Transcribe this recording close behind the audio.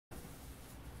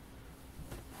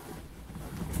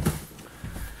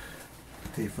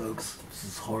Hey folks, this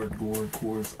is Hardcore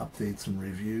Course Updates and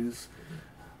Reviews.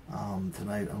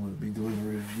 Tonight I'm going to be doing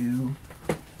a review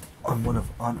on one of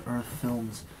Unearthed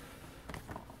Films'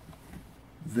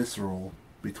 Visceral,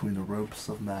 Between the Ropes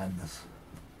of Madness.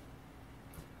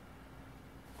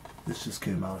 This just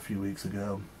came out a few weeks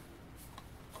ago.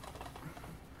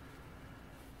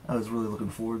 I was really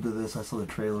looking forward to this. I saw the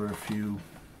trailer I'd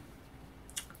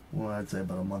say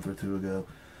about a month or two ago.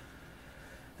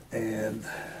 And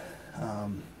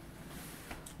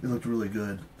it looked really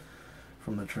good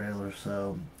from the trailer,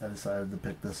 so I decided to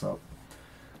pick this up.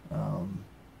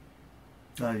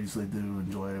 I usually do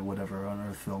enjoy whatever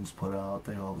Unearthed Films put out.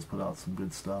 They always put out some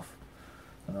good stuff.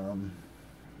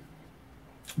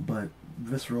 But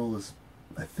Visceral is,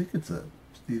 I think it's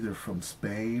either from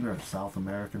Spain or South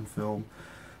American film,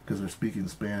 because they're speaking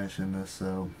Spanish in this,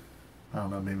 so I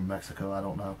don't know, maybe Mexico, I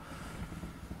don't know.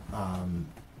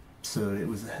 So it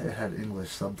had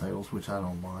English subtitles, which I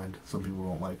don't mind. Some people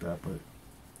don't like that, but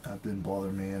that didn't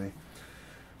bother me any.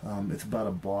 It's about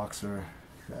a boxer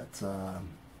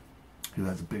who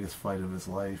has the biggest fight of his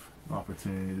life, an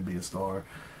opportunity to be a star,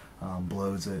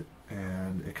 blows it,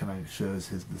 and it kind of shows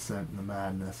his descent into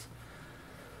madness.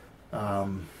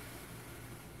 The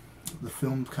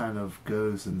film kind of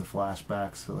goes into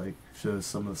flashbacks, so like shows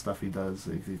some of the stuff he does.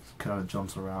 He kind of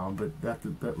jumps around, but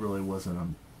that really wasn't a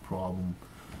problem.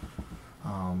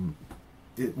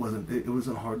 It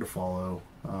wasn't hard to follow.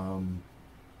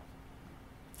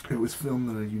 It was filmed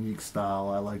in a unique style.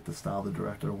 I liked the style the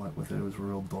director went with. It was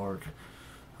real dark.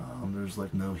 There's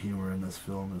like no humor in this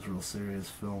film. It was a real serious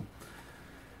film.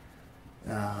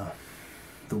 The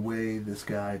way this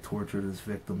guy tortured his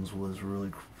victims was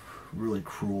really, really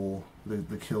cruel.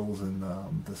 The kills in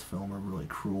this film are really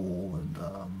cruel and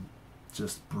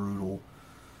just brutal.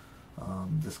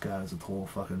 This guy is a total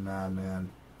fucking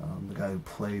madman. The guy who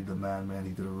played the madman,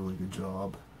 he did a really good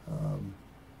job.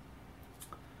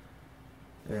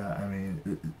 Yeah, I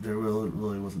mean, there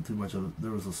really wasn't too much of.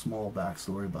 There was a small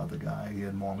backstory about the guy. He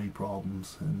had mommy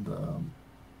problems and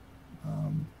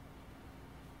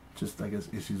just, I guess,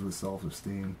 issues with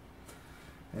self-esteem.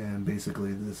 And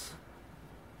basically, this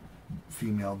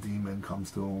female demon comes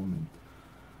to him and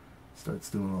starts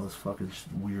doing all this fucking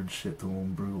weird shit to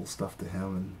him, brutal stuff to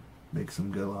him, and makes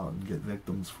him go out and get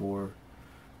victims for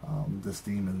this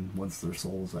demon wants their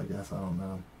souls, I guess. I don't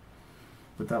know.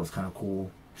 But that was kind of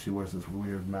cool. She wears this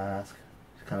weird mask.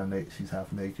 She's kind of she's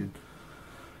half naked.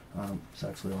 It's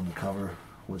actually on the cover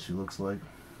what she looks like.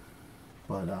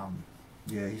 But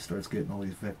yeah, he starts getting all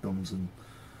these victims and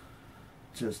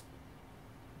just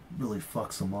really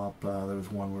fucks them up. There was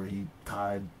one where he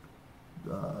tied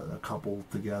a couple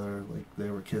together, like they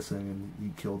were kissing, and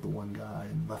he killed the one guy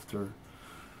and left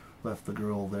the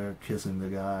girl there kissing the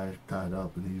guy tied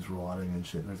up, and he's rotting and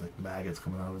shit, and there's like maggots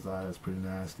coming out of his eye. That's pretty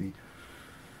nasty.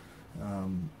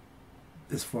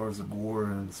 As far as the gore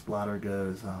and splatter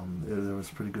goes, there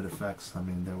was pretty good effects. I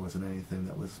mean, there wasn't anything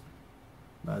that was,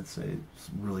 I'd say,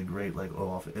 really great, like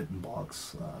off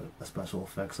Ittenbach's special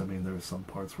effects. I mean, there were some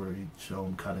parts where he'd show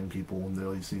him cutting people and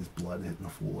there you see his blood hitting the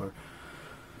floor.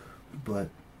 But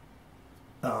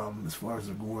as far as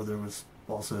the gore, there was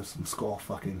also some skull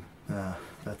fucking.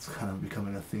 That's kind of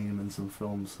becoming a theme in some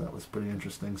films. That was pretty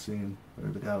interesting scene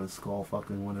where the guy was skull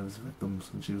fucking one of his victims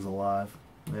and she was alive.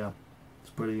 Yeah, it's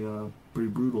pretty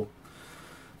brutal.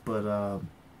 But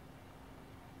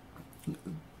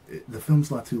the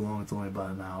film's not too long. It's only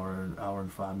about an hour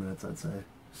and 5 minutes, I'd say.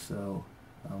 So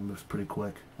it was pretty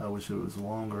quick. I wish it was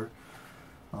longer.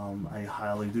 I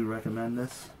highly do recommend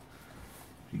this.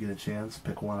 If you get a chance,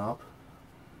 pick one up.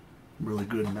 Really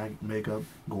good makeup,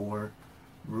 gore,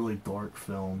 really dark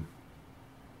film.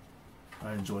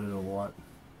 I enjoyed it a lot.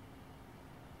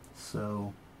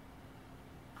 So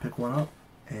pick one up,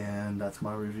 and that's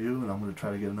my review, and I'm going to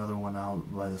try to get another one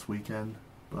out by this weekend.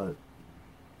 But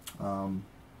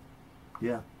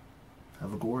yeah,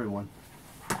 have a gory one.